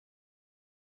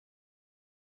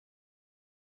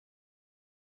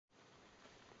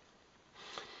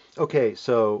Okay,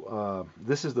 so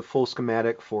this is the full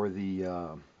schematic for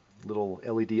the little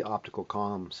LED optical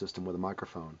comm system with a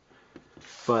microphone.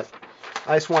 But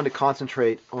I just wanted to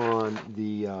concentrate on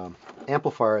the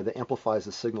amplifier that amplifies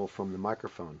the signal from the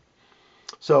microphone.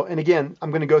 So, and again, I'm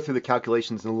going to go through the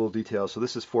calculations in a little detail. So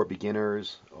this is for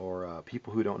beginners or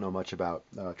people who don't know much about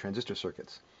transistor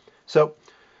circuits. So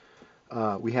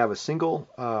we have a single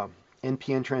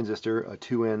NPN transistor, a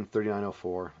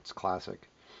 2N3904. It's classic.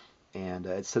 And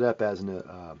it's set up as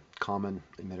a common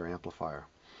emitter amplifier.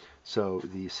 So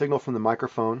the signal from the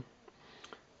microphone,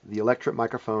 the electret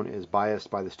microphone is biased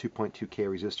by this 2.2K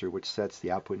resistor, which sets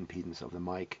the output impedance of the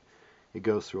mic. It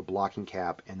goes through a blocking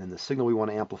cap, and then the signal we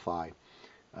want to amplify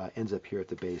ends up here at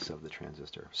the base of the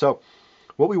transistor. So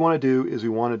what we want to do is we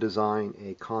want to design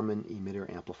a common emitter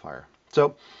amplifier.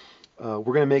 So we're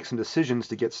going to make some decisions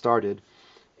to get started.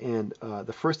 And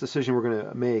the first decision we're going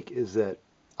to make is that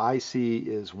IC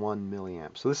is 1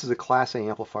 milliamp. So this is a Class A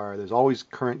amplifier. There's always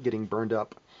current getting burned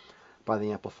up by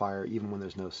the amplifier even when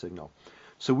there's no signal.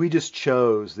 So we just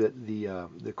chose that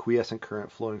the quiescent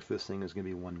current flowing through this thing is going to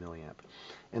be 1 milliamp.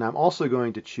 And I'm also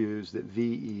going to choose that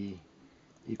VE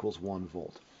equals 1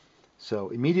 volt. So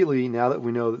immediately, now that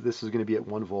we know that this is going to be at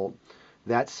 1 volt,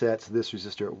 that sets this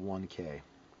resistor at 1K.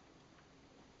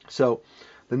 So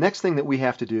the next thing that we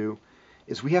have to do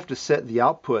is we have to set the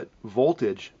output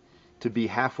voltage to be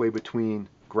halfway between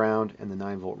ground and the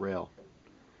 9-volt rail.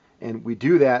 And we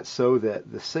do that so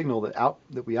that the signal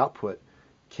that we output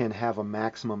can have a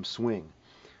maximum swing.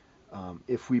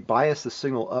 If we bias the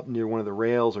signal up near one of the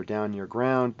rails or down near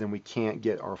ground, then we can't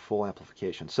get our full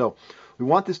amplification. So we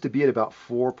want this to be at about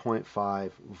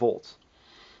 4.5 volts.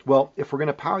 Well, if we're going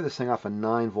to power this thing off a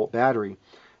 9-volt battery,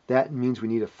 that means we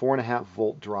need a 4.5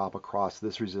 volt drop across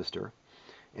this resistor.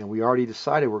 And we already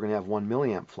decided we're going to have 1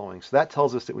 milliamp flowing. So that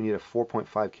tells us that we need a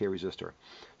 4.5K resistor.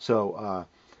 So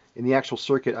in the actual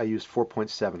circuit, I used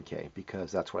 4.7K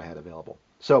because that's what I had available.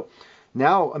 So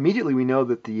now immediately we know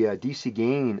that the DC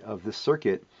gain of this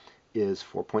circuit is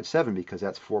 4.7 because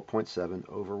that's 4.7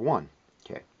 over 1.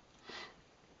 Okay.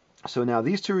 So now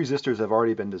these two resistors have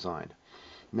already been designed.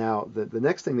 Now the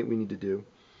next thing that we need to do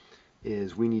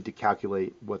is we need to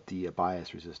calculate what the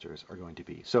bias resistors are going to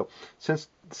be. So since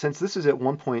this is at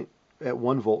 1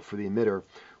 volt for the emitter,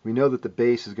 we know that the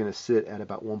base is going to sit at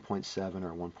about 1.7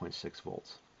 or 1.6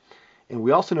 volts. And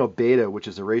we also know beta, which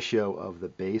is the ratio of the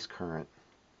base current,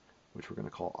 which we're going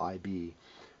to call IB,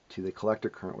 to the collector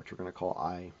current, which we're going to call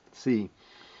IC,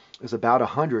 is about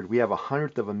 100. We have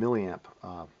 100th of a milliamp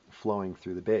flowing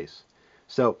through the base.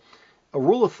 So a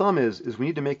rule of thumb is we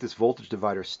need to make this voltage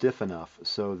divider stiff enough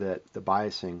so that the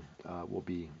biasing will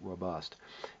be robust.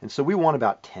 And so we want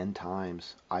about 10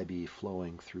 times IB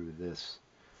flowing through this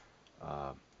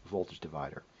voltage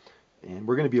divider. And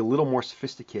we're going to be a little more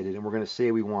sophisticated, and we're going to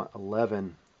say we want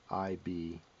 11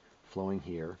 IB flowing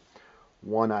here.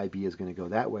 1 IB is going to go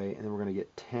that way, and then we're going to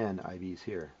get 10 IBs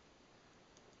here.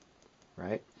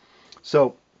 Right?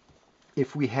 So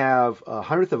if we have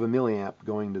 100th of a milliamp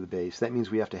going to the base, that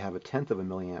means we have to have 1/10 of a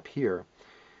milliamp here.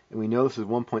 And we know this is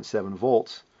 1.7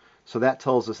 volts, so that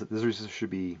tells us that this resistor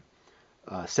should be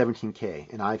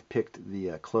 17K. And I've picked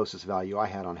the closest value I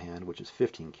had on hand, which is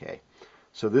 15K.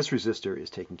 So this resistor is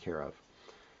taken care of.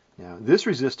 Now this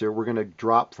resistor, we're going to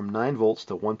drop from 9 volts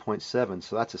to 1.7,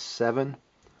 so that's a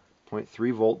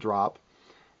 7.3 volt drop,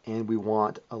 and we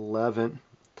want 11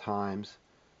 times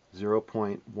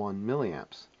 0.1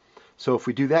 milliamps. So if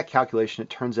we do that calculation, it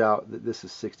turns out that this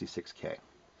is 66K.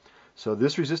 So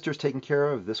this resistor is taken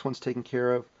care of, this one's taken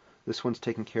care of, this one's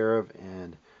taken care of,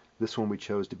 and this one we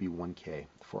chose to be 1K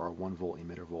for our 1 volt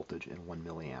emitter voltage and 1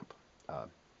 milliamp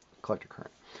collector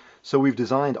current. So we've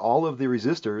designed all of the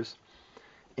resistors,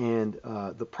 and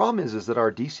the problem is that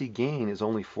our DC gain is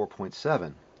only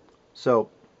 4.7.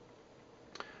 So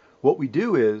what we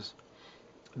do is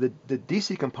the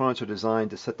DC components are designed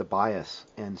to set the bias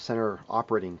and center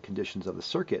operating conditions of the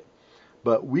circuit,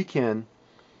 but we can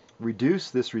reduce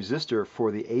this resistor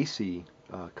for the AC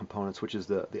components, which is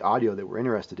the audio that we're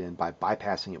interested in, by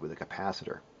bypassing it with a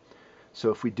capacitor.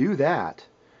 So if we do that,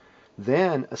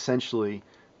 then essentially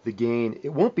the gain, it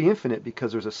won't be infinite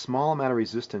because there's a small amount of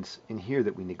resistance in here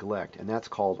that we neglect, and that's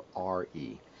called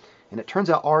RE. And it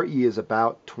turns out RE is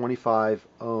about 25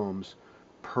 ohms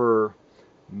per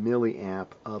milliamp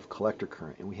of collector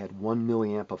current, and we had 1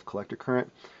 milliamp of collector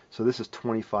current, so this is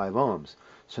 25 ohms.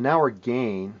 So now our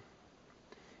gain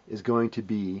is going to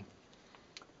be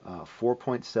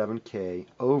 4.7K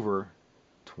over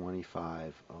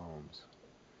 25 ohms,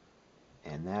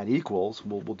 and that equals,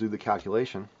 we'll do the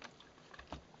calculation,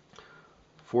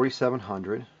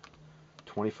 4,700,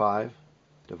 25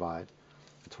 divide,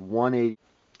 it's 180.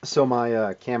 So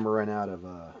my camera ran out of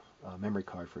a memory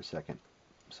card for a second.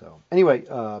 So anyway,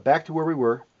 back to where we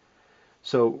were.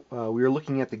 So we were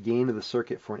looking at the gain of the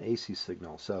circuit for an AC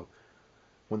signal. So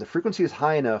when the frequency is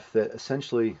high enough that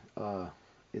essentially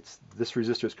this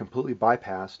resistor is completely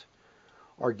bypassed,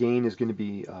 our gain is going to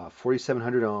be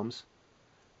 4,700 ohms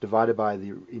divided by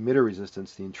the emitter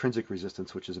resistance, the intrinsic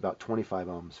resistance, which is about 25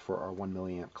 ohms for our 1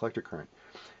 milliamp collector current.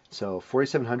 So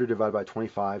 4,700 divided by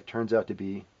 25 turns out to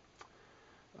be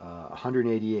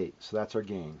 188. So that's our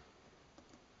gain,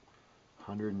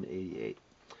 188.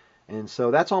 And so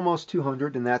that's almost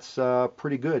 200, and that's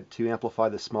pretty good to amplify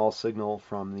the small signal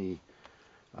from the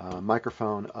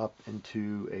microphone up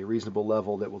into a reasonable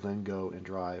level that will then go and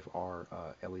drive our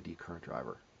LED current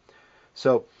driver.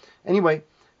 So anyway,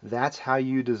 that's how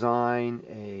you design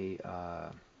a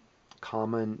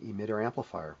common emitter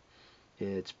amplifier.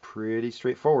 It's pretty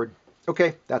straightforward.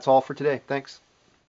 Okay, that's all for today. Thanks.